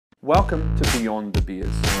Welcome to Beyond the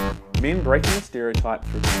Beers. Men breaking the stereotype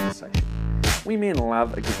through conversation. We men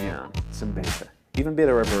love a good yarn, some banter, even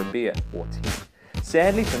better over a beer or 10.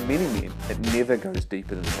 Sadly for many men, it never goes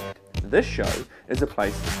deeper than that. This show is a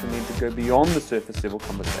place for men to go beyond the surface level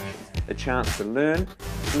conversations, a chance to learn,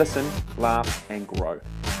 listen, laugh and grow.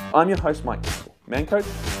 I'm your host Mike Campbell, man coach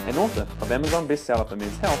and author of Amazon bestseller for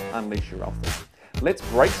men's health, Unleash Your Alpha. Let's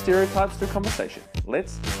break stereotypes through conversation.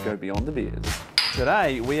 Let's go beyond the beers.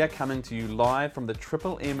 Today we are coming to you live from the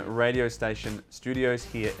Triple M radio station studios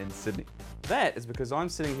here in Sydney. That is because I'm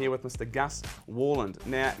sitting here with Mr. Gus Worland.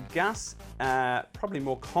 Now Gus, probably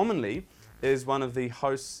more commonly, is one of the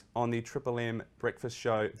hosts on the Triple M breakfast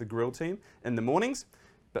show, The Grill Team, in the mornings.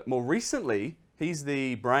 But more recently, he's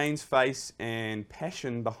the brains, face and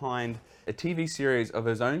passion behind a TV series of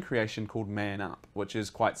his own creation called Man Up, which is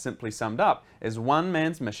quite simply summed up as one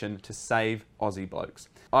man's mission to save Aussie blokes.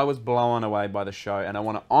 I was blown away by the show and I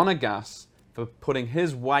want to honour Gus for putting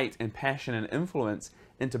his weight and passion and influence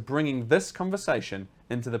into bringing this conversation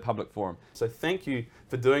into the public forum. So thank you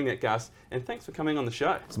for doing that, Gus, and thanks for coming on the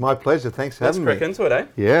show. It's my pleasure. Thanks for having me. Let's crack into it, eh?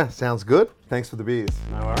 Yeah, sounds good. Thanks for the beers.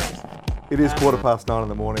 No worries. It is 9:15 in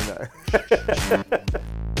the morning though.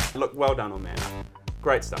 Look, well done on Man Up.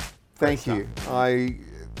 Great stuff. Thank you. I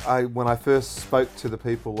when I first spoke to the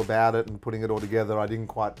people about it and putting it all together, I didn't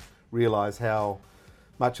quite realise how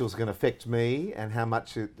much it was going to affect me and how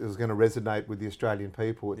much it was going to resonate with the Australian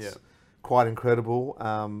people. It's quite incredible.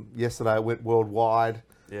 Yesterday it went worldwide.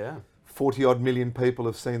 Yeah. 40 odd million people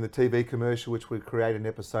have seen the TV commercial which we created in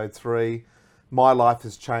episode 3. My life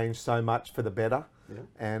has changed so much for the better. Yeah.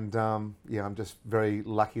 And I'm just very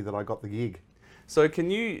lucky that I got the gig. So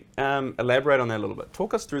can you elaborate on that a little bit?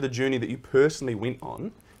 Talk us through the journey that you personally went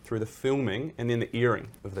on through the filming and then the airing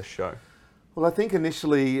of this show. Well, I think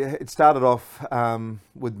initially it started off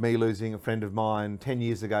with me losing a friend of mine 10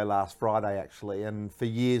 years ago last Friday actually, and for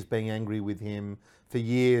years being angry with him, for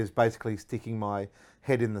years basically sticking my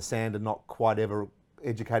head in the sand and not quite ever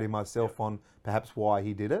educating myself on perhaps why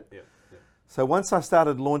he did it. Yeah. Yeah. So once I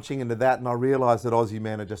started launching into that and I realised that Aussie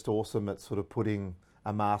men are just awesome at sort of putting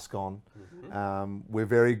a mask on. Mm-hmm. We're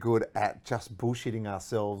very good at just bullshitting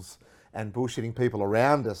ourselves and bullshitting people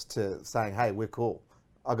around us to saying, hey, we're cool.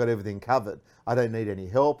 I got everything covered. I don't need any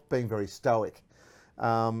help, being very stoic.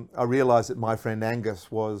 I realised that my friend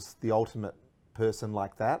Angus was the ultimate person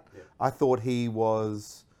like that. Yeah. I thought he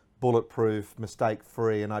was bulletproof,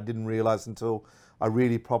 mistake-free, and I didn't realise until I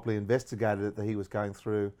really properly investigated it that he was going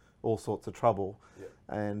through all sorts of trouble. Yeah.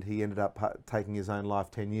 And he ended up taking his own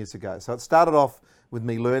life 10 years ago. So it started off with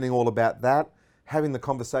me learning all about that, having the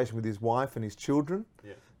conversation with his wife and his children,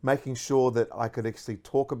 making sure that I could actually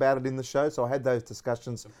talk about it in the show. So I had those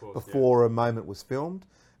discussions before a moment was filmed.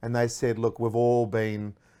 And they said, look, we've all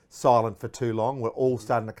been silent for too long. We're all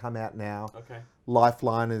starting to come out now. Okay.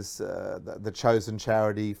 Lifeline is the chosen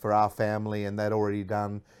charity for our family, and they'd already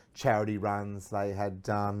done charity runs. They had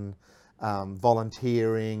done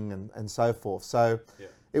volunteering and so forth. So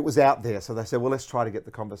it was out there. So they said, well, let's try to get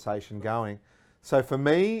the conversation going. So for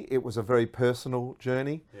me, it was a very personal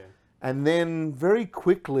journey. Yeah. And then very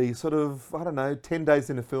quickly, sort of, 10 days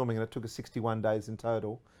into filming, and it took us 61 days in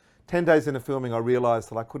total. 10 days into filming, I realised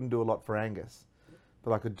that I couldn't do a lot for Angus,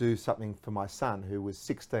 but I could do something for my son, who was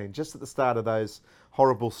 16, just at the start of those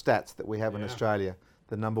horrible stats that we have in Australia.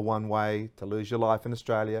 The number one way to lose your life in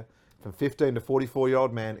Australia, from 15 to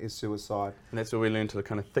 44-year-old man, is suicide. And that's where we learn to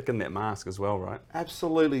kind of thicken that mask as well, right?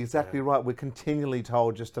 Absolutely, exactly right. We're continually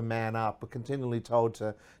told just to man up. We're continually told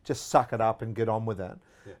to just suck it up and get on with it.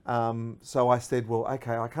 Yeah. So I said, well,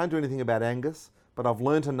 okay, I can't do anything about Angus, but I've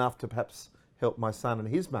learnt enough to perhaps help my son and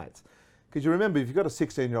his mates. Because you remember, if you've got a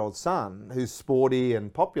 16-year-old son who's sporty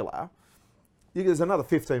and popular, there's another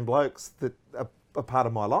 15 blokes that are part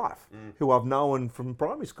of my life who I've known from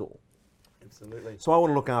primary school. Absolutely. So I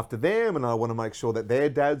want to look after them, and I want to make sure that their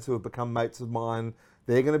dads who have become mates of mine,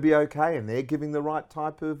 they're going to be okay, and they're giving the right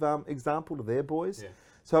type of example to their boys. Yeah.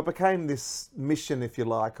 So it became this mission, if you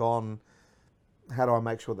like, on how do I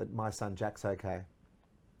make sure that my son Jack's okay.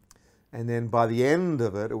 And then by the end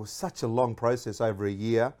of it was such a long process, over a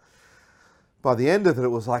year. By the end of it, it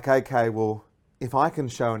was like, okay, well, if I can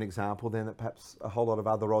show an example, then perhaps a whole lot of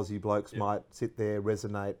other Aussie blokes might sit there,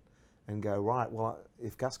 resonate, and go, right, well,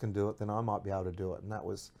 if Gus can do it, then I might be able to do it. And that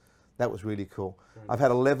was really cool. I've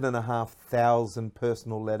had 11,500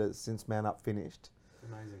 personal letters since Man Up finished.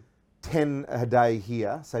 Amazing. 10 a day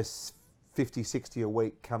here, so 50, 60 a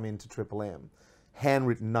week come into Triple M.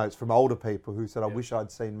 Handwritten notes from older people who said, I wish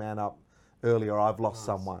I'd seen Man Up earlier, I've lost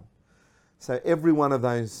someone. So every one of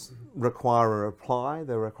those require a reply,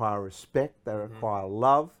 they require respect, they require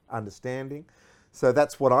love, understanding. So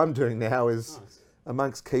that's what I'm doing now is, Nice.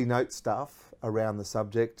 amongst keynote stuff around the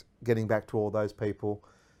subject, getting back to all those people,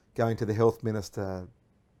 going to the health minister,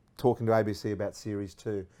 talking to ABC about Series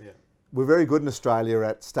 2. Yeah. We're very good in Australia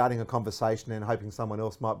at starting a conversation and hoping someone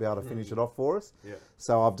else might be able to finish it off for us. Yeah.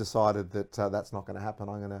 So I've decided that that's not going to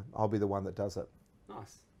happen. I'll be the one that does it.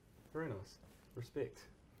 Nice. Very nice. Respect.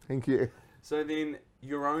 Thank you. So then,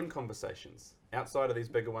 your own conversations, outside of these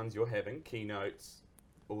bigger ones you're having, keynotes,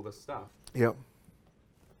 all this stuff, Yep.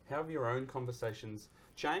 how have your own conversations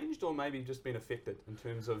changed or maybe just been affected in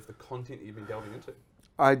terms of the content that you've been delving into?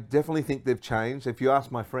 I definitely think they've changed. If you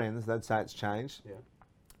ask my friends, they'd say it's changed. Yeah.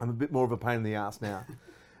 I'm a bit more of a pain in the ass now.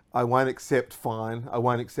 I won't accept fine. I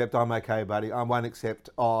won't accept I'm okay, buddy. I won't accept,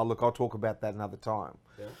 oh, look, I'll talk about that another time.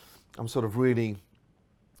 Yeah. I'm sort of really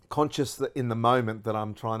conscious that in the moment that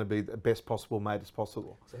I'm trying to be the best possible mate as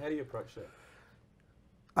possible. So how do you approach that?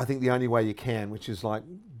 I think the only way you can, which is like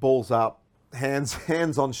balls up, hands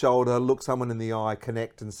on shoulder, look someone in the eye,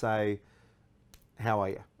 connect and say, how are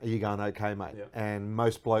you? Are you going okay, mate? Yep. And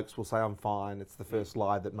most blokes will say, I'm fine. It's the first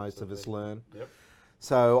lie that most of us learn. Yep.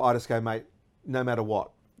 So I just go, mate, no matter what,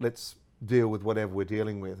 let's deal with whatever we're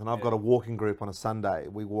dealing with. And I've got a walking group on a Sunday.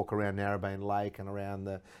 We walk around Narrabeen Lake and around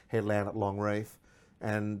the headland at Long Reef.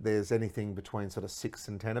 And there's anything between sort of 6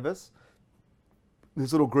 and 10 of us.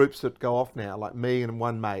 There's little groups that go off now, like me and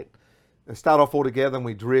one mate. They start off all together and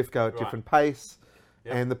we drift, go at different pace.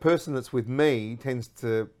 Yep. And the person that's with me tends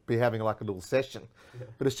to be having like a little session. Yeah.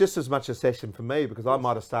 But it's just as much a session for me because I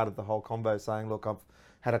might have started the whole convo saying, look, I've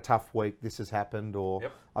had a tough week, this has happened, or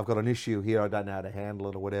I've got an issue here, I don't know how to handle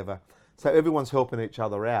it or whatever. So everyone's helping each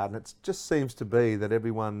other out. And it just seems to be that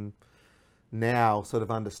everyone now sort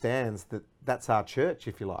of understands that that's our church,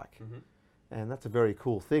 if you like. Mm-hmm. And that's a very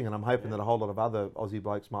cool thing. And I'm hoping that a whole lot of other Aussie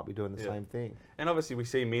blokes might be doing the same thing. And obviously we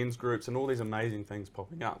see men's groups and all these amazing things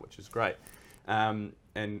popping up, which is great. And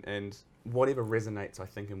whatever resonates, I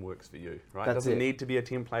think, and works for you, right? It doesn't need to be a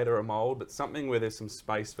template or a mold, but something where there's some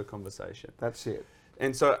space for conversation. That's it.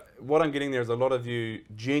 And so what I'm getting there is a lot of you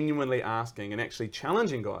genuinely asking and actually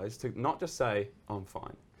challenging guys to not just say, I'm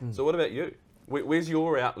fine. So what about you? Where's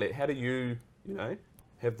your outlet? How do you,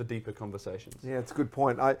 have the deeper conversations? Yeah, it's a good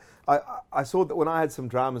point. I saw that when I had some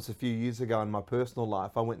dramas a few years ago in my personal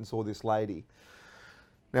life, I went and saw this lady.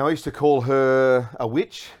 Now, I used to call her a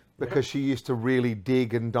witch because she used to really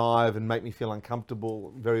dig and dive and make me feel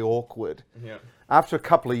uncomfortable, very awkward. Yeah. After a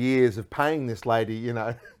couple of years of paying this lady,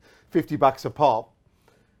 $50 a pop,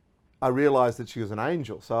 I realised that she was an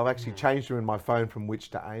angel. So I've actually changed her in my phone from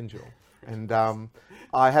witch to angel. And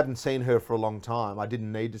I haven't seen her for a long time. I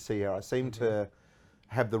didn't need to see her. I seemed to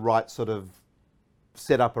have the right sort of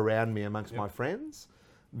setup around me amongst my friends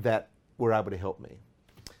that were able to help me.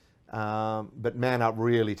 But Man Up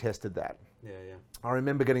really tested that. Yeah. I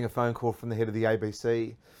remember getting a phone call from the head of the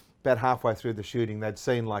ABC about halfway through the shooting. They'd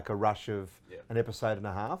seen like a rush of an episode and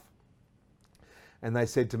a half. And they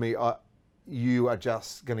said to me, you are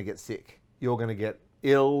just going to get sick. You're going to get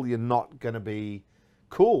ill. You're not going to be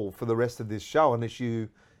cool for the rest of this show unless you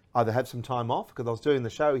either have some time off, because I was doing the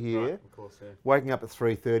show here, of course, waking up at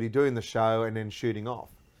 3:30, doing the show and then shooting off.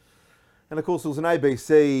 And of course it was an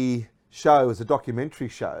ABC show, it was a documentary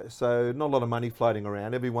show, so not a lot of money floating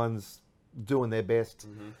around. Everyone's doing their best.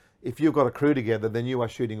 If you've got a crew together, then you are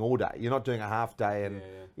shooting all day. You're not doing a half day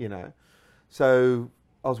and, So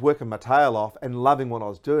I was working my tail off and loving what I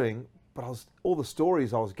was doing, but all the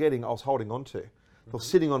stories I was getting, I was holding on to. They were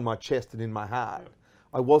sitting on my chest and in my heart.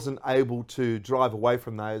 I wasn't able to drive away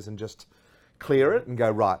from those and just clear it and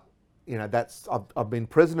go, right, I've been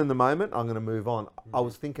present in the moment, I'm going to move on. I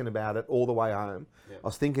was thinking about it all the way home. I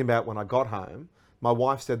was thinking about when I got home. My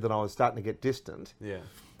wife said that I was starting to get distant. Yeah.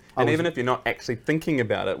 And even if you're not actually thinking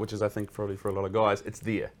about it, which is I think probably for a lot of guys, it's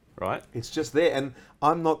there, right? It's just there. And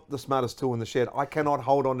I'm not the smartest tool in the shed. I cannot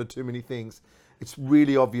hold on to too many things. It's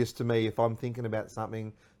really obvious to me if I'm thinking about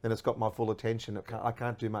something, then it's got my full attention. I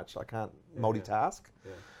can't do much. I can't multitask.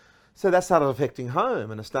 Yeah. So that started affecting home,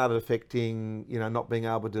 and it started affecting, not being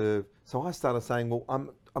able to. So I started saying, well,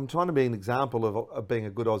 I'm trying to be an example of being a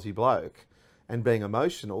good Aussie bloke and being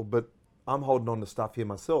emotional, but I'm holding on to stuff here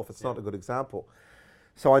myself. It's not a good example.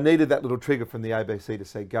 So I needed that little trigger from the ABC to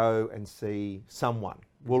say, go and see someone.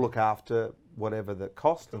 We'll look after whatever the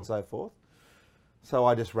cost and so forth. So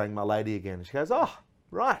I just rang my lady again, and she goes, oh,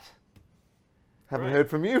 right. Haven't heard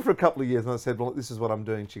from you for a couple of years. And I said, well, this is what I'm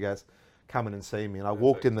doing. She goes, come in and see me. And I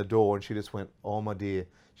walked in the door and she just went, oh my dear.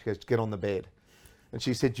 She goes, get on the bed. And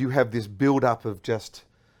she said, you have this build up of just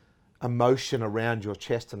emotion around your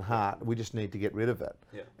chest and heart. We just need to get rid of it.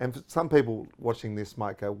 Yeah. And for some people watching this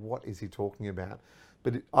might go, what is he talking about?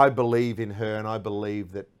 But I believe in her, and I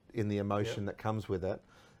believe that in the emotion that comes with it.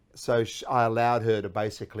 So I allowed her to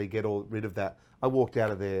basically get all rid of that. I walked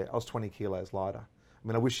out of there, I was 20 kilos lighter. I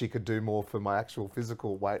mean, I wish she could do more for my actual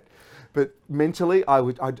physical weight. But mentally, I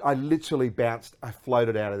literally bounced, I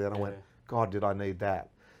floated out of there and I went, God, did I need that?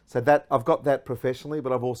 So that I've got that professionally,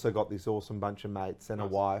 but I've also got this awesome bunch of mates and a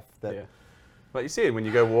wife that... Yeah. Like you said, when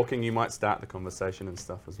you go walking, you might start the conversation and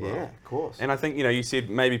stuff as well. Yeah, of course. And I think, you said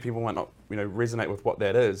maybe people might not, resonate with what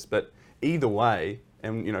that is, but either way,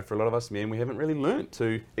 and, for a lot of us men, we haven't really learnt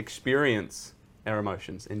to experience our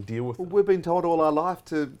emotions and deal with them. We've been told all our life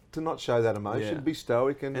to not show that emotion, be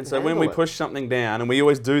stoic and so when we push something down, and we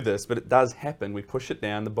always do this, but it does happen, we push it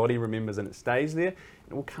down, the body remembers and it stays there,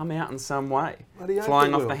 it will come out in some way.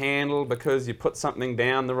 Flying off the handle because you put something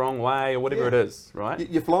down the wrong way or whatever it is, right?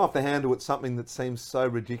 You fly off the handle with something that seems so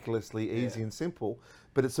ridiculously easy and simple,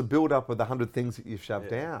 but it's a build-up of the 100 things that you've shoved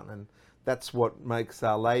down. And that's what makes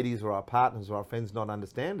our ladies or our partners or our friends not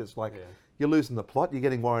understand. It's like, you're losing the plot, you're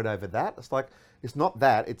getting worried over that. It's like, it's not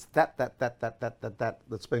that, it's that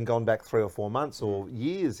that's been gone back 3 or 4 months or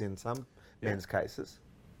years in some men's cases.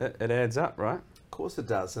 It adds up, right? Of course it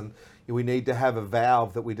does. And we need to have a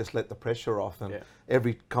valve that we just let the pressure off. And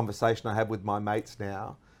every conversation I have with my mates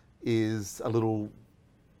now is a little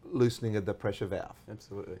loosening of the pressure valve.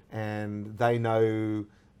 Absolutely. And they know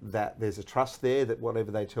that there's a trust there, that whatever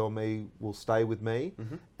they tell me will stay with me.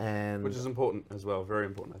 And which is important as well, very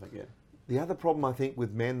important, I think, The other problem I think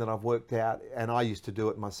with men that I've worked out, and I used to do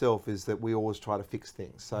it myself, is that we always try to fix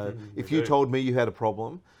things. So if you told me you had a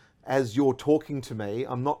problem, as you're talking to me,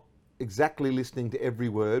 I'm not exactly listening to every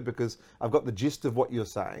word because I've got the gist of what you're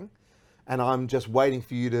saying, and I'm just waiting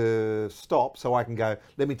for you to stop so I can go,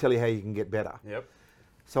 let me tell you how you can get better.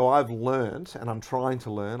 So I've learned, and I'm trying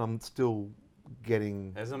to learn, I'm still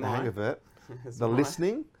getting the hang of it, the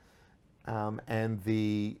listening and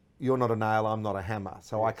the... You're not a nail, I'm not a hammer.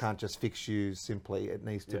 So I can't just fix you simply. It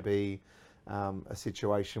needs to be a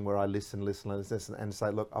situation where I listen, and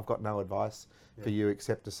say, look, I've got no advice for you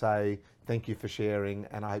except to say, thank you for sharing,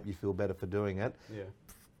 and I hope you feel better for doing it.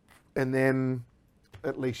 And then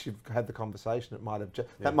at least you've had the conversation. It might have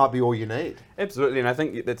that might be all you need. Absolutely, and I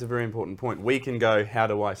think that's a very important point. We can go, how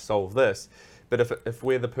do I solve this? But if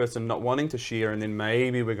we're the person not wanting to share and then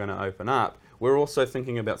maybe we're going to open up, we're also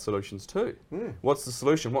thinking about solutions too. What's the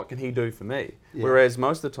solution? What can he do for me? Whereas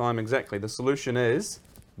most of the time, exactly, the solution is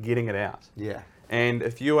getting it out. And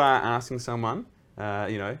if you are asking someone,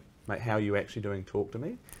 mate, how are you actually doing? Talk to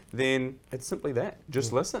me. Then it's simply that.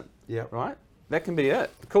 Just listen. Right? That can be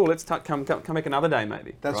it. Cool. Let's come back another day,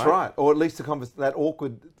 maybe. That's right. Or at least the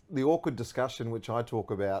awkward discussion, which I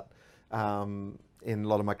talk about in a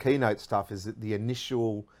lot of my keynote stuff, is that the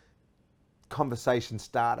initial conversation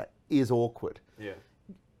starter is awkward.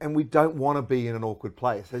 And we don't want to be in an awkward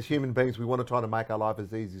place. As human beings, we want to try to make our life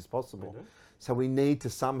as easy as possible. So we need to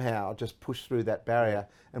somehow just push through that barrier.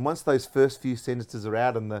 And once those first few sentences are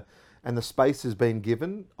out and the space has been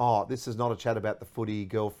given, this is not a chat about the footy,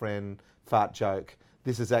 girlfriend, fart joke.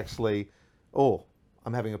 This is actually,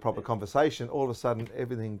 I'm having a proper conversation. All of a sudden,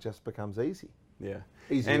 everything just becomes easy.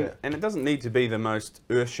 Easier. And it doesn't need to be the most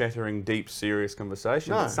earth-shattering, deep, serious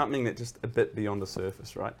conversation. No. It's something that's just a bit beyond the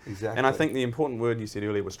surface, right? Exactly. And I think the important word you said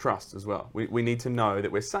earlier was trust as well. We need to know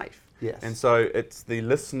that we're safe. Yes. And so it's the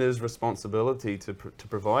listener's responsibility to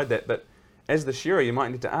provide that. But as the sharer, you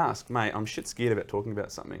might need to ask, mate, I'm shit scared about talking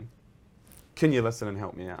about something. Can you listen and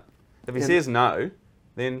help me out? If he says no,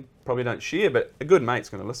 then probably don't share, but a good mate's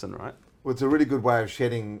going to listen, right? Well, it's a really good way of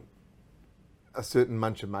shedding a certain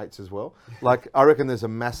bunch of mates as well. Like, I reckon there's a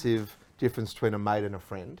massive difference between a mate and a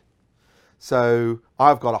friend. So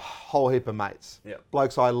I've got a whole heap of mates.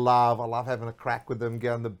 Blokes I love having a crack with them,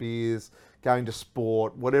 going to beers, going to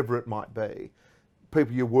sport, whatever it might be.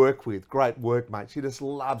 People you work with, great work mates. You just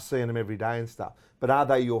love seeing them every day and stuff. But are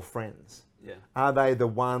they your friends? Are they the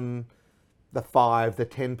 1, the 5, the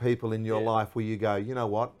 10 people in your life where you go, you know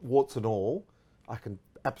what, warts and all, I can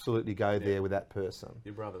absolutely go there with that person.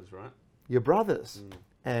 Your brothers, right? Your brothers.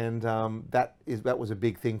 And that was a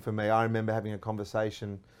big thing for me. I remember having a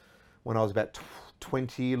conversation when I was about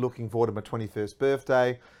 20, looking forward to my 21st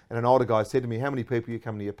birthday, and an older guy said to me, how many people are you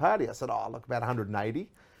coming to your party? I said, look, about 180.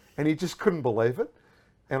 And he just couldn't believe it.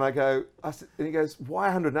 And and he goes, why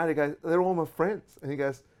 180? He goes, they're all my friends. And he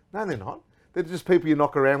goes, no, they're not. They're just people you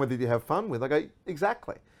knock around with that you have fun with. I go,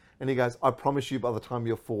 exactly. And he goes, I promise you by the time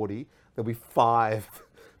you're 40, there'll be 5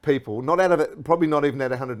 people, not out of it, probably not even at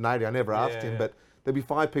 180. I never asked him, but there'll be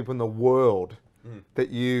 5 people in the world that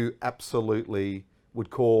you absolutely would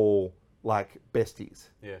call like besties.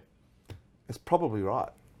 It's probably right.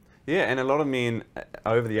 Yeah, and a lot of men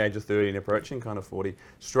over the age of 30 and approaching kind of 40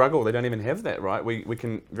 struggle. They don't even have that, right? We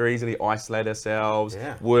can very easily isolate ourselves,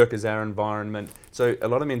 work as our environment. So a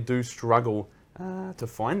lot of men do struggle to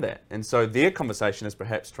find that. And so their conversation is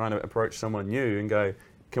perhaps trying to approach someone new and go,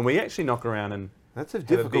 can we actually knock around and that's a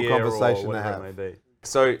difficult conversation to have. It may be.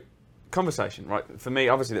 So conversation, right? For me,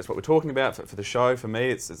 obviously that's what we're talking about. For the show, for me,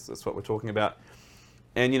 it's what we're talking about.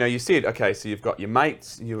 And you said, okay, so you've got your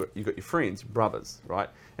mates, you've got your friends, your brothers, right?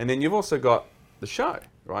 And then you've also got the show,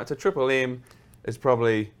 right? So Triple M is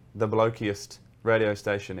probably the blokiest radio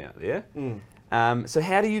station out there. So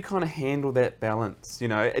how do you kind of handle that balance?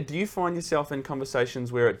 Do you find yourself in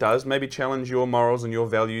conversations where it does maybe challenge your morals and your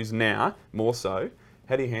values now, more so?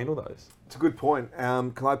 How do you handle those? It's a good point.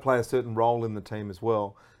 Can I play a certain role in the team as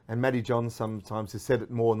well? And Matty John sometimes has said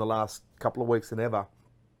it more in the last couple of weeks than ever.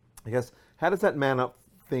 I guess, how does that man up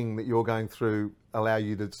thing that you're going through allow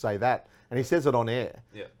you to say that? And he says it on air.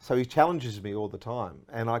 Yeah. So he challenges me all the time.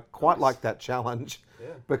 And I quite like that challenge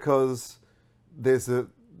because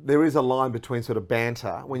there is a line between sort of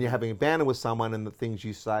banter, when you're having a banter with someone and the things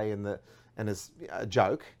you say and it's a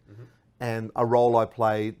joke, and a role I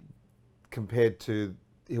play compared to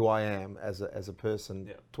who I am as a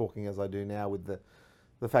person, talking as I do now with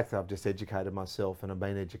the fact that I've just educated myself and I've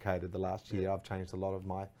been educated the last year. I've changed a lot of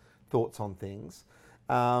my thoughts on things.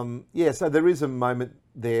 So there is a moment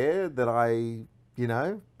there that I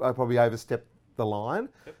probably overstepped the line,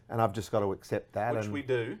 and I've just got to accept that. Which we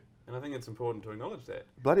do, and I think it's important to acknowledge that.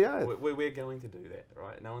 Bloody oath. We're going to do that,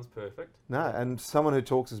 right? No one's perfect. No, and someone who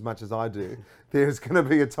talks as much as I do, there's going to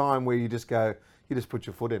be a time where you just put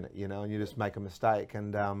your foot in it, and you just make a mistake.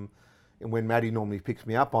 And when Maddie normally picks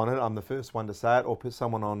me up on it, I'm the first one to say it, or put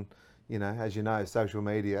someone on, as you know, social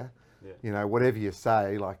media, whatever you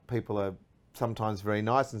say, like people are sometimes very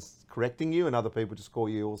nice and correcting you, and other people just call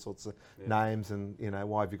you all sorts of names and,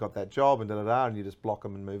 why have you got that job and and you just block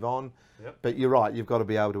them and move on. But you're right, you've got to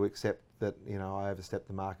be able to accept that, I overstep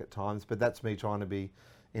the mark at times, but that's me trying to be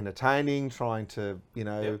entertaining, trying to,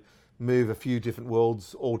 move a few different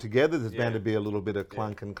worlds all together. There's bound to be a little bit of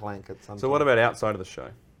clunk and clank at some time. So what about outside of the show?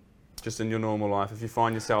 Just in your normal life, if you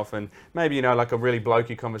find yourself in maybe, like a really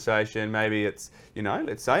blokey conversation, maybe it's,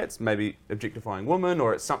 let's say it's maybe objectifying women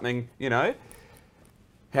or it's something, how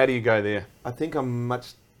do you go there? I think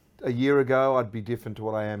a year ago, I'd be different to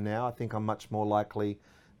what I am now. I think I'm much more likely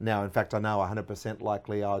now. In fact, I know 100%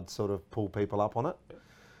 likely I'd sort of pull people up on it.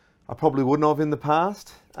 I probably wouldn't have in the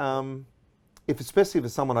past. Especially if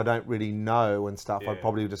it's someone I don't really know and stuff, I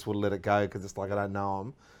probably just would let it go because it's like I don't know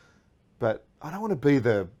them. But I don't want to be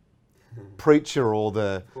the preacher or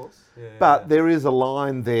the... Of course. But there is a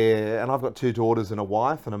line there, and I've got 2 daughters and a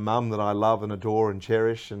wife and a mum that I love and adore and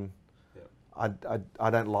cherish, and I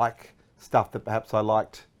don't like stuff that perhaps I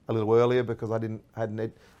liked a little earlier because I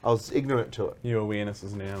was ignorant to it. Your awareness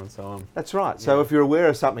is now and so on. That's right. So if you're aware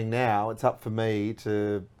of something now, it's up for me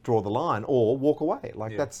to draw the line or walk away.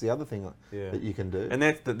 That's the other thing that you can do. And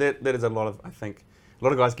that is a lot of, I think, a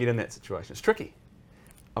lot of guys get in that situation. It's tricky.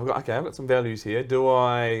 I've got some values here. Do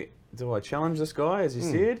I challenge this guy, as you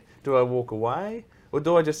said? Do I walk away? Or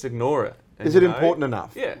do I just ignore it? And, is it important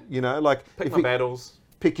enough? Yeah. Pick my battles.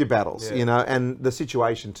 Pick your battles, and the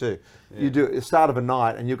situation too. You do at the start of a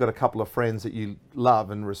night and you've got a couple of friends that you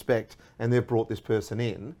love and respect and they've brought this person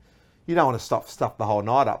in. You don't want to stuff the whole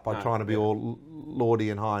night up by trying to be all lordy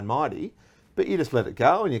and high and mighty, but you just let it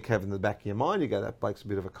go and you have in the back of your mind, you go, that bloke's a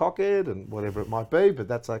bit of a cockhead and whatever it might be, but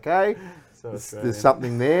that's okay. There's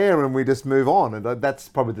something there and we just move on, and that's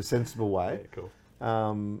probably the sensible way. Yeah,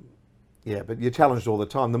 cool. But you're challenged all the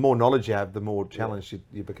time. The more knowledge you have, the more challenged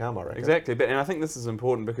you become, I reckon. Exactly, and I think this is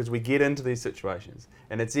important because we get into these situations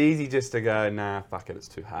and it's easy just to go, nah, fuck it, it's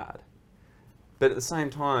too hard. But at the same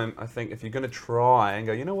time, I think if you're going to try and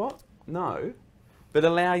go, you know what? No. But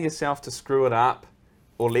allow yourself to screw it up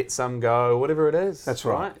or let some go, whatever it is. That's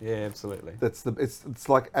right. Yeah, absolutely. It's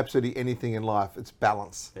like absolutely anything in life. It's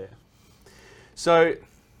balance. Yeah. So,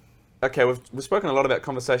 okay, we've spoken a lot about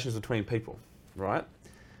conversations between people, right?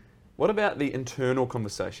 What about the internal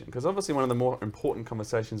conversation? Because obviously one of the more important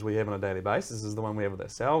conversations we have on a daily basis is the one we have with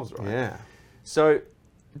ourselves, right? Yeah. So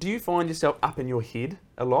do you find yourself up in your head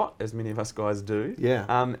a lot, as many of us guys do? Yeah.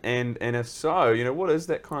 And if so, what is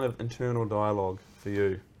that kind of internal dialogue for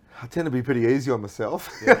you? I tend to be pretty easy on myself.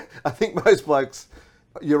 Yeah. I think most blokes,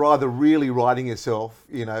 you're either really writing yourself,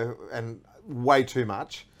 and way too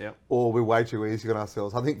much, or we're way too easy on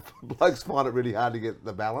ourselves. I think blokes find it really hard to get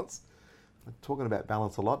the balance. I'm talking about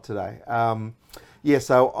balance a lot today.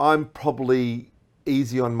 So I'm probably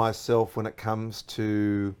easy on myself when it comes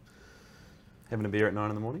to... Having a beer at 9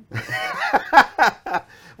 in the morning?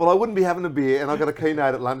 Well, I wouldn't be having a beer, and I've got a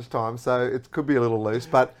keynote at lunchtime, so it could be a little loose.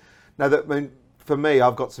 But no, I mean, for me,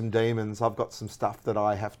 I've got some demons. I've got some stuff that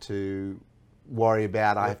I have to worry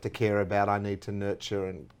about, I have to care about, I need to nurture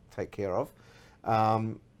and take care of.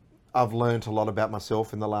 I've learned a lot about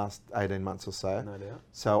myself in the last 18 months or so. No doubt.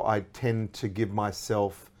 So I tend to give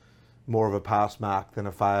myself more of a pass mark than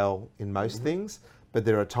a fail in most things. But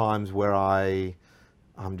there are times where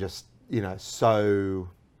I'm just, so,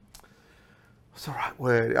 what's the right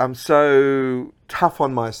word? I'm so tough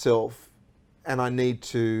on myself, and I need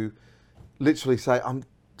to literally say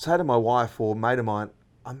to my wife or mate of mine,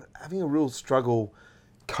 I'm having a real struggle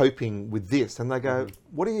coping with this. And they go,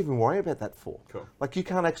 what are you even worrying about that for? Cool. Like, you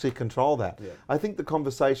can't actually control that. Yeah. I think the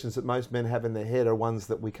conversations that most men have in their head are ones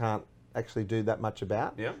that we can't actually do that much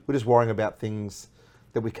about. Yeah. We're just worrying about things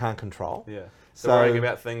that we can't control. Yeah. So worrying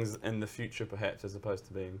about things in the future, perhaps, as opposed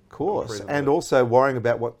to being... Of course. And also worrying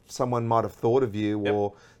about what someone might have thought of you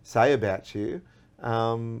or say about you.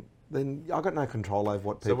 Then I've got no control over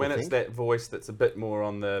what people think. So when it's that voice that's a bit more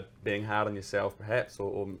on the being hard on yourself, perhaps,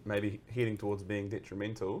 or maybe heading towards being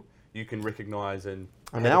detrimental, you can recognise and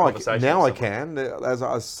have now a conversation I can. As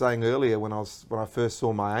I was saying earlier, when I first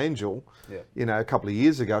saw my angel, a couple of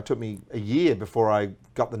years ago, it took me a year before I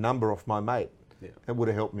got the number off my mate. Yeah. It would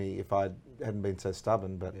have helped me if I hadn't been so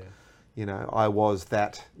stubborn, but I was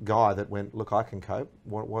that guy that went, look, I can cope.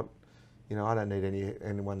 What? I don't need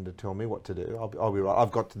anyone to tell me what to do. I'll be right.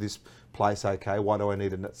 I've got to this place, okay. Why do I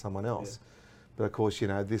need someone else? Yeah. But of course,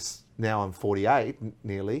 now I'm 48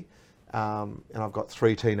 nearly, and I've got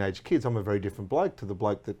 3 teenage kids. I'm a very different bloke to the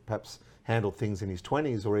bloke that perhaps handled things in his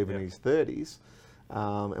 20s or even his 30s.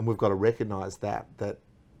 And we've got to recognise that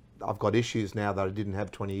I've got issues now that I didn't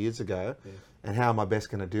have 20 years ago. Yeah. And how am I best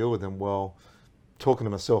going to deal with them? Well, talking to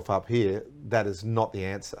myself up here, that is not the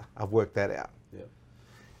answer. I've worked that out. Yeah.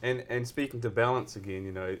 And speaking to balance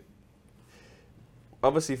again,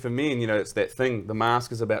 obviously for men, it's that thing, the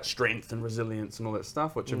mask is about strength and resilience and all that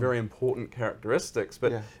stuff, which are very important characteristics,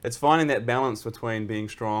 but it's finding that balance between being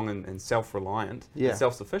strong and self-reliant and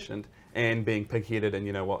self-sufficient and being pig-headed and,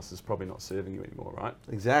 this is probably not serving you anymore, right?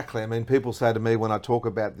 Exactly. I mean, people say to me when I talk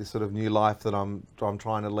about this sort of new life that I'm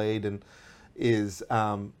trying to lead and is...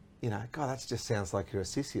 God, that just sounds like you're a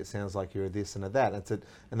sissy. It sounds like you're a this and a that.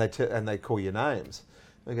 And they call you names.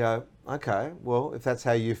 I go, okay, well, if that's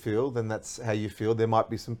how you feel, then that's how you feel. There might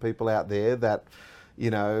be some people out there that,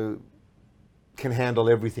 can handle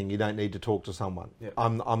everything. You don't need to talk to someone. Yep.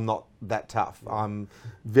 I'm not that tough. Yep. I'm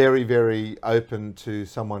very, very open to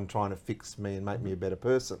someone trying to fix me and make me a better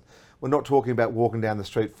person. We're not talking about walking down the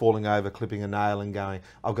street, falling over, clipping a nail and going,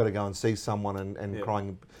 I've got to go and see someone and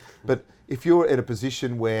crying. But if you're in a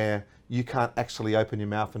position where you can't actually open your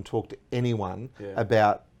mouth and talk to anyone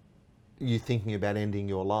about you thinking about ending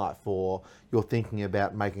your life, or you're thinking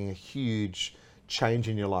about making a huge change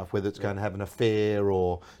in your life, whether it's going to have an affair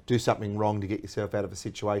or do something wrong to get yourself out of a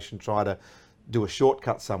situation, try to do a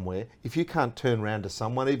shortcut somewhere. If you can't turn around to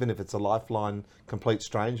someone, even if it's a lifeline complete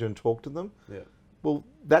stranger, and talk to them, well,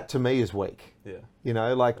 that to me is weak.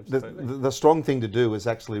 The strong thing to do is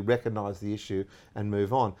actually recognise the issue and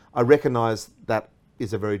move on. I recognise that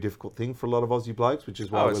is a very difficult thing for a lot of Aussie blokes, which is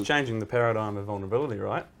why it's changing the paradigm of vulnerability,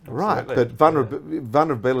 right? Absolutely. Right, but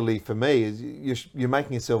vulnerability for me is you're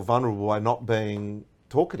making yourself vulnerable by not being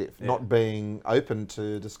talkative, not being open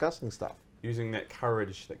to discussing stuff. Using that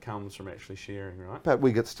courage that comes from actually sharing, right? But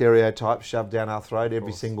we get stereotypes shoved down our throat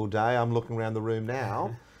every single day. I'm looking around the room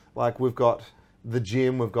now, like we've got the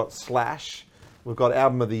gym, we've got Slash, we've got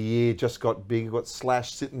Album of the Year, just got big, we've got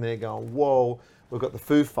Slash sitting there going, whoa. We've got the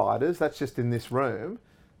Foo Fighters, that's just in this room.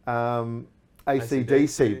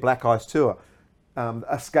 AC/DC, Black Ice Tour.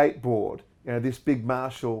 A skateboard. This big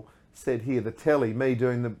Marshall said here, the telly,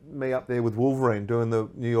 me up there with Wolverine doing the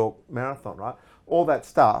New York Marathon, right? All that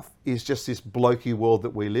stuff is just this blokey world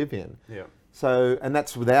that we live in. Yeah. So, and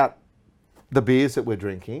that's without the beers that we're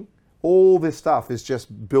drinking. All this stuff is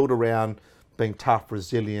just built around being tough,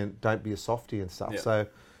 resilient, don't be a softie and stuff. Yeah. So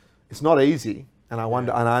it's not easy. And I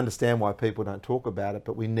wonder, and I understand why people don't talk about it,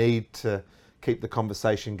 but we need to keep the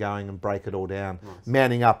conversation going and break it all down. Nice.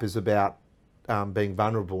 Manning up is about being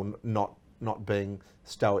vulnerable, not being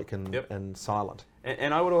stoic and silent.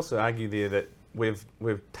 And I would also argue there that we've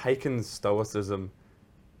taken stoicism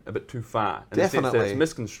a bit too far. In Definitely. The sense that it's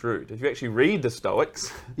misconstrued. If you actually read the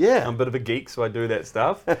Stoics, I'm a bit of a geek, so I do that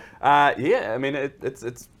stuff. I mean,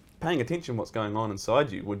 it's paying attention to what's going on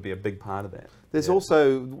inside you would be a big part of that. There's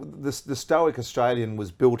also, the Stoic Australian was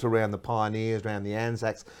built around the pioneers, around the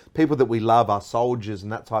Anzacs, people that we love, our soldiers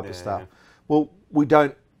and that type of stuff. Well, we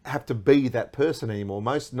don't have to be that person anymore.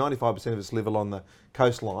 95% of us live along the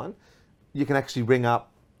coastline. you can actually ring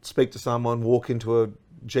up, speak to someone, walk into a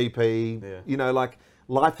GP. Yeah. You know, like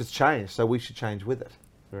life has changed, so we should change with it.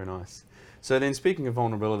 Very nice. So then, speaking of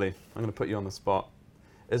vulnerability, I'm going to put you on the spot.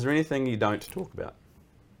 Is there anything you don't talk about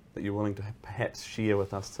that you're willing to perhaps share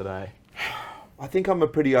with us today? I think I'm a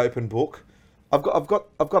pretty open book. I've got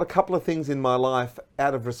a couple of things in my life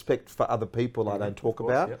out of respect for other people I don't talk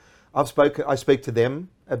about. Yep. I speak to them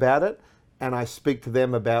about it, and I speak to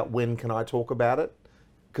them about when can I talk about it,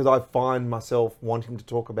 because I find myself wanting to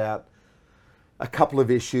talk about a couple of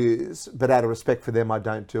issues, but out of respect for them, I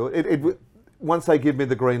don't do it. Once they give me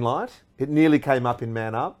the green light, it nearly came up in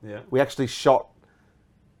Man Up. Yeah. We actually shot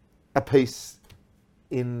a piece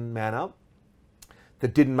in Man Up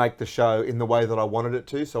that didn't make the show in the way that I wanted it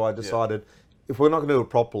to, so I decided if we're not going to do it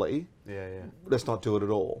properly, let's not do it at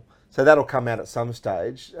all. So that'll come out at some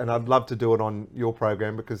stage, and I'd love to do it on your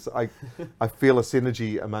program because I feel a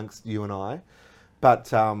synergy amongst you and I. But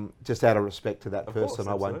just out of respect to that person,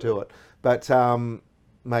 I won't do it. But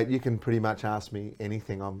mate, you can pretty much ask me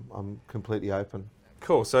anything. I'm completely open.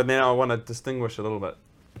 Cool. So now I want to distinguish a little bit.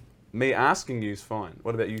 Me asking you is fine.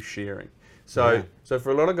 What about you sharing? So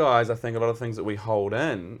for a lot of guys, I think a lot of things that we hold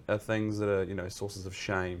in are things that are, sources of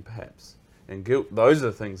shame, perhaps, and guilt. Those are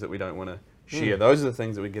the things that we don't want to share. Those are the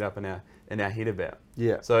things that we get up in our head about.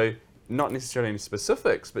 Yeah. So not necessarily any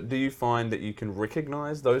specifics, but do you find that you can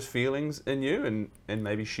recognise those feelings in you and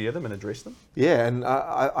maybe share them and address them? Yeah, and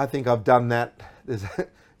I think I've done that. There's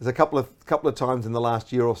a couple of times in the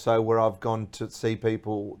last year or so where I've gone to see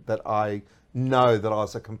people that I know that I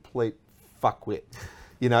was a complete fuckwit.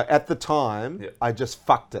 At the time, I just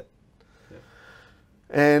fucked it.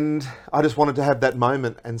 And I just wanted to have that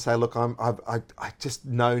moment and say, look, I just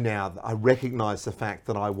know now, that I recognise the fact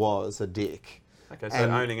that I was a dick. Okay, so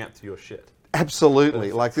owning up to your shit. Absolutely.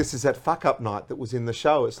 Perfect. Like this is that fuck up night that was in the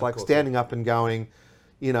show. It's like standing up and going,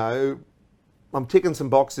 I'm ticking some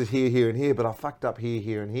boxes here, here and here, but I fucked up here,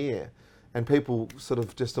 here and here. And people sort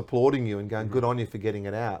of just applauding you and going, good on you for getting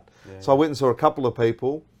it out. So I went and saw a couple of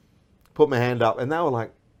people, put my hand up, and they were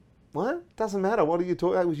like, what? Doesn't matter. What are you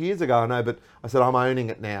talking? It was years ago, I know, but I said I'm owning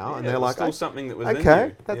it now, and they're like, still something that was in okay,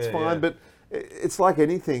 you. that's fine. But it's like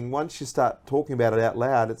anything. Once you start talking about it out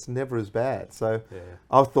loud, it's never as bad. So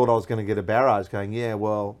I thought I was going to get a barrage, going,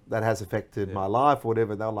 well, that has affected my life or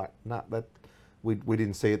whatever. They're like, no, that we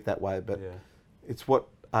didn't see it that way, but it's what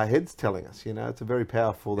our head's telling us. It's a very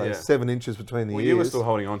powerful. Those 7 inches between the ears. You were still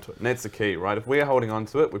holding on to it, and that's the key, right? If we're holding on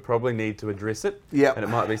to it, we probably need to address it. Yeah. And it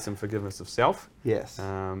might be some forgiveness of self. Yes.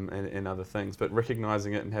 And other things, but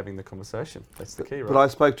recognizing it and having the conversation. That's the key, right? But I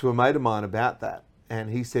spoke to a mate of mine about that, and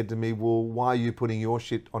he said to me, well, why are you putting your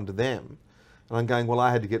shit onto them? And I'm going, well,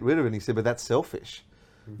 I had to get rid of it. And he said, but that's selfish.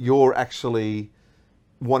 You're actually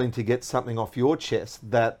wanting to get something off your chest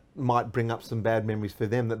that might bring up some bad memories for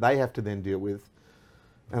them that they have to then deal with.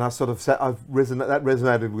 And I sort of that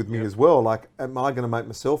resonated with me as well. Like, am I going to make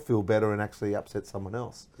myself feel better and actually upset someone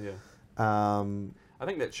else? Yeah. I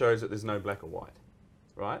think that shows that there's no black or white,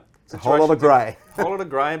 right? A whole lot of grey. A whole lot of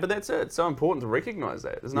grey, but that's it. It's so important to recognise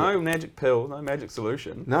that. There's no magic pill, no magic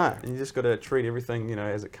solution. No. And you just got to treat everything,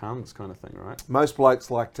 as it comes, kind of thing, right? Most blokes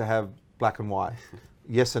like to have black and white.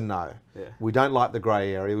 Yes and no. Yeah. We don't like the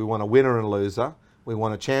grey area. We want a winner and a loser. We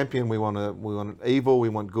want a champion. We want evil. We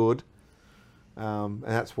want good. And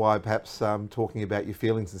that's why perhaps talking about your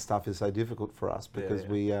feelings and stuff is so difficult for us, because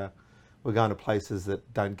we're going to places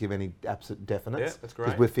that don't give any absolute definites. Yeah, that's great.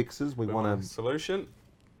 Because we're fixers. We want a solution.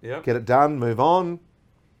 Yeah. Get it done. Move on.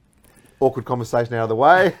 Awkward conversation out of the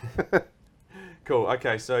way. Cool.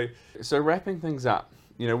 Okay. So wrapping things up.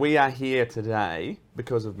 We are here today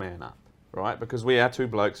because of Man Up, right? Because we are two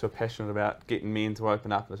blokes who are passionate about getting men to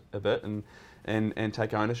open up a bit and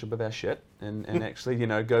take ownership of our shit and actually,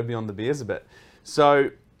 go beyond the beers a bit. So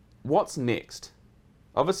what's next?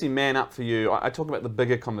 Obviously, Man Up for you, I talk about the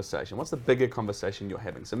bigger conversation. What's the bigger conversation you're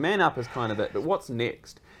having? So Man Up is kind of it, but what's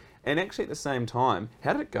next? And actually at the same time,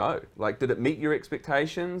 how did it go? Like, did it meet your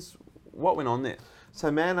expectations? What went on there?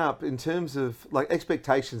 So Man Up, in terms of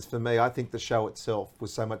expectations for me, I think the show itself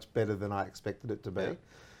was so much better than I expected it to be. Yeah.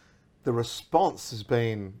 The response has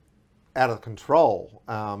been out of control,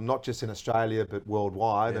 not just in Australia, but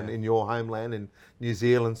worldwide, and in your homeland, in New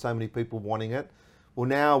Zealand, so many people wanting it. Well,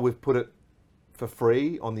 now we've put it for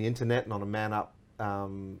free on the internet and on a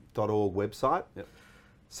manup.org website. Yep.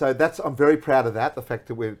 So I'm very proud of that, the fact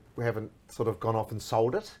that we haven't sort of gone off and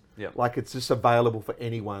sold it. Yep. Like, it's just available for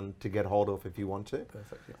anyone to get hold of if you want to.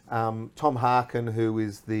 Perfect. Yeah. Tom Harkin, who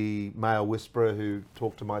is the male whisperer who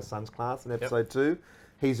talked to my son's class in episode 2,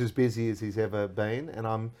 he's as busy as he's ever been, and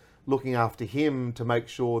I'm looking after him to make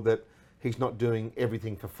sure that he's not doing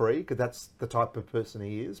everything for free, because that's the type of person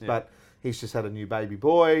he is. But he's just had a new baby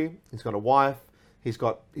boy. He's got a wife. He's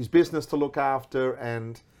got his business to look after.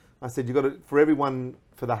 And I said, you've got to, for everyone,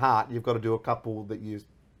 for the heart, you've got to do a couple that you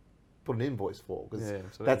put an invoice for, because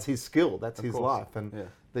that's his skill, that's his life. And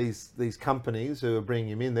these companies who are bringing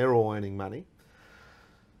him in, they're all earning money.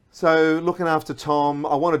 So looking after Tom,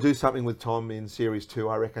 I want to do something with Tom in Series 2.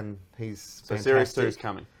 I reckon he's fantastic. Series 2 is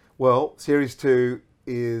coming? Well, Series 2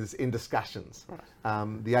 is in discussions.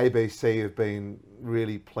 Right. The ABC have been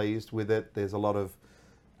really pleased with it. There's a lot of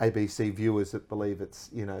ABC viewers that believe it's,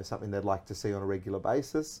 you know, something they'd like to see on a regular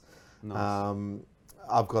basis. Nice.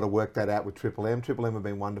 I've got to work that out with Triple M. Triple M have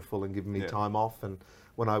been wonderful and given me time off. And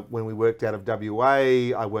when we worked out of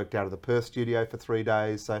WA, I worked out of the Perth studio for 3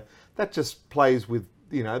 days. So that just plays with,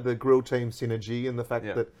 you know, the grill team synergy and the fact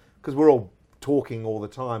that, because we're all talking all the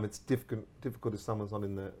time, it's difficult if someone's not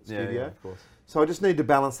in the studio. Yeah, of course. So I just need to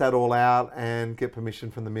balance that all out and get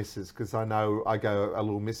permission from the missus, because I know I go a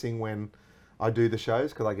little missing when I do the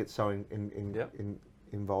shows, because I get so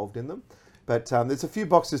involved in them. But there's a few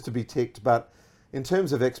boxes to be ticked, but in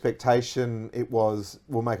terms of expectation,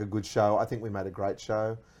 we'll make a good show. I think we made a great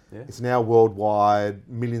show. Yeah. It's now worldwide.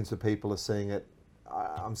 Millions of people are seeing it.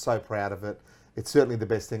 I'm so proud of it. It's certainly the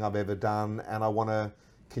best thing I've ever done, and I want to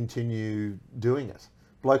continue doing it.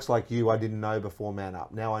 Blokes like you I didn't know before Man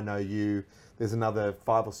Up. Now I know you. There's another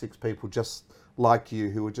 5 or 6 people just like you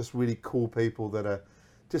who are just really cool people that are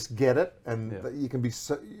just get it, and you can be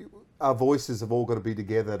our voices have all got to be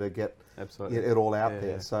together to get it all out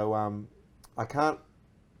there. Yeah. So I can't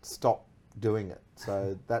stop doing it.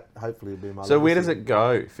 So that hopefully will be my legacy. Where does it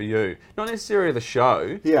go for you? Not necessarily the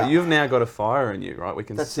show, but you've now got a fire in you, right? We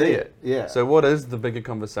can see it. Yeah. So what is the bigger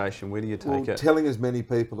conversation? Where do you take it? Telling as many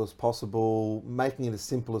people as possible, making it as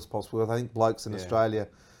simple as possible. I think blokes in Australia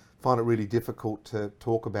find it really difficult to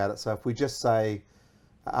talk about it. So if we just say,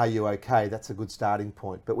 are you okay? That's a good starting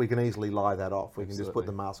point. But we can easily lie that off. We can just put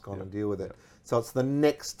the mask on and deal with it. So it's the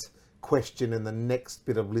next question and the next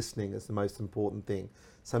bit of listening is the most important thing.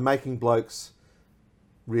 So making blokes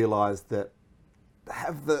realise that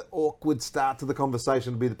have the awkward start to the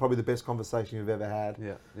conversation to be probably the best conversation you've ever had.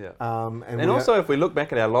 And also, if we look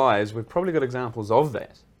back at our lives, we've probably got examples of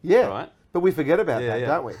that. Yeah, right? But we forget about that,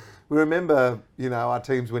 don't we? We remember, you know, our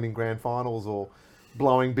teams winning grand finals or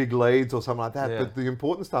blowing big leads or something like that. But the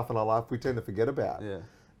important stuff in our life, we tend to forget about.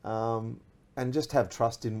 And just have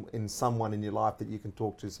trust in someone in your life that you can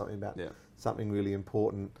talk to something about something really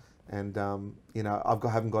important. And, you know,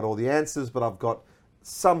 haven't got all the answers, but I've got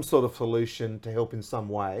some sort of solution to help in some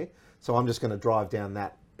way. So I'm just going to drive down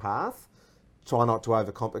that path. Try not to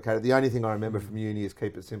overcomplicate it. The only thing I remember from uni is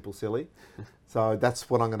keep it simple, silly. So that's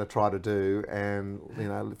what I'm going to try to do. And, you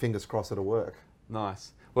know, fingers crossed it'll work.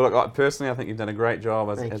 Nice. Well, look, personally, I think you've done a great job,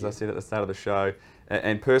 as I said at the start of the show.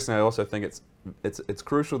 And personally, I also think it's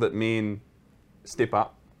crucial that men step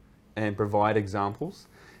up and provide examples.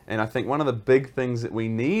 And I think one of the big things that we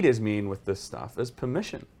need as men with this stuff is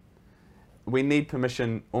permission. We need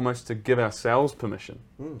permission almost to give ourselves permission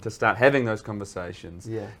to start having those conversations,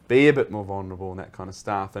 be a bit more vulnerable and that kind of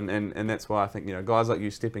stuff. And that's why I think, you know, guys like you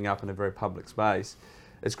stepping up in a very public space,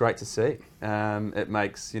 it's great to see. It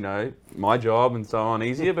makes, you know, my job and so on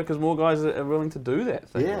easier because more guys are willing to do that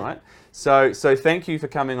thing, right? So thank you for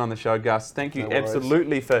coming on the show, Gus. Thank you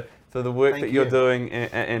absolutely for the work that you're doing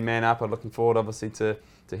and Man Up. I'm looking forward, obviously, to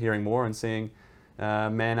hearing more and seeing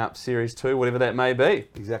Man Up Series 2, whatever that may be.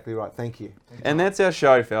 Exactly right. Thank you. And that's our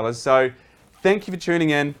show, fellas. So thank you for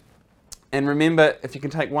tuning in. And remember, if you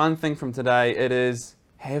can take one thing from today, it is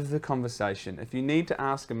have the conversation. If you need to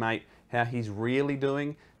ask a mate how he's really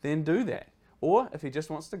doing, then do that. Or if he just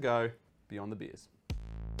wants to go beyond the beers.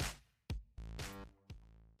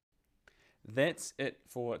 That's it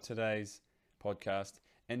for today's podcast.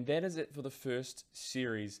 And that is it for the first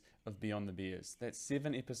series of Beyond the Beers. That's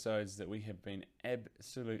 7 episodes that we have been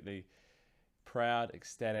absolutely proud,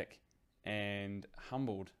 ecstatic, and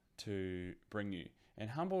humbled to bring you.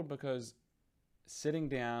 And humbled because sitting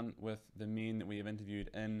down with the men that we have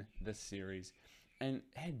interviewed in this series and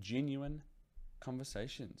had genuine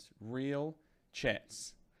conversations, real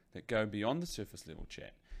chats that go beyond the surface level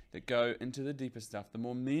chat, that go into the deeper stuff, the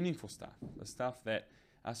more meaningful stuff, the stuff that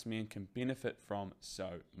us men can benefit from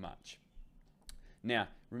so much. Now,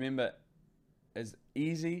 remember, as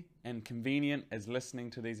easy and convenient as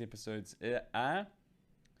listening to these episodes are,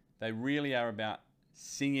 they really are about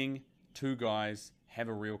seeing two guys have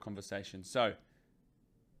a real conversation. So,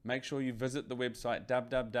 make sure you visit the website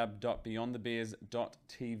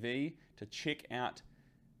www.beyondthebeers.tv to check out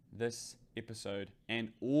this episode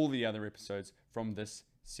and all the other episodes from this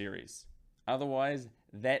series. Otherwise,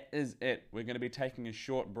 that is it. We're going to be taking a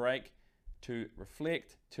short break to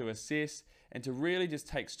reflect, to assess, and to really just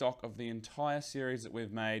take stock of the entire series that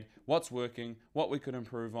we've made, what's working, what we could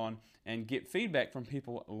improve on, and get feedback from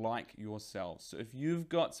people like yourselves. So if you've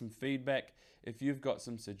got some feedback, if you've got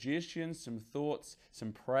some suggestions, some thoughts,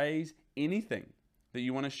 some praise, anything that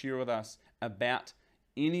you want to share with us about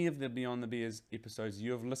any of the Beyond the Beers episodes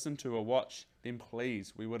you have listened to or watched, then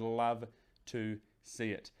please, we would love to see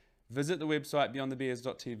it. Visit the website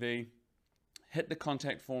beyondthebeers.tv, hit the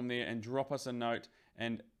contact form there and drop us a note,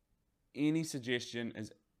 and any suggestion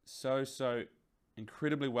is so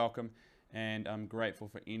incredibly welcome, and I'm grateful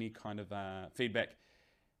for any kind of feedback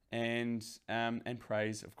and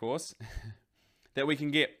praise, of course, that we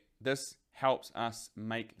can get. This helps us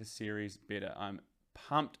make the series better. I'm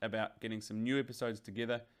pumped about getting some new episodes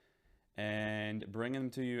together and bringing them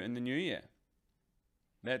to you in the new year.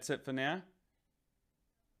 That's it for now.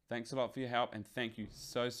 Thanks a lot for your help, and thank you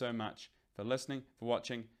so much for listening, for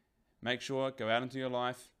watching. Make sure, go out into your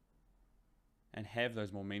life and have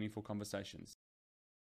those more meaningful conversations.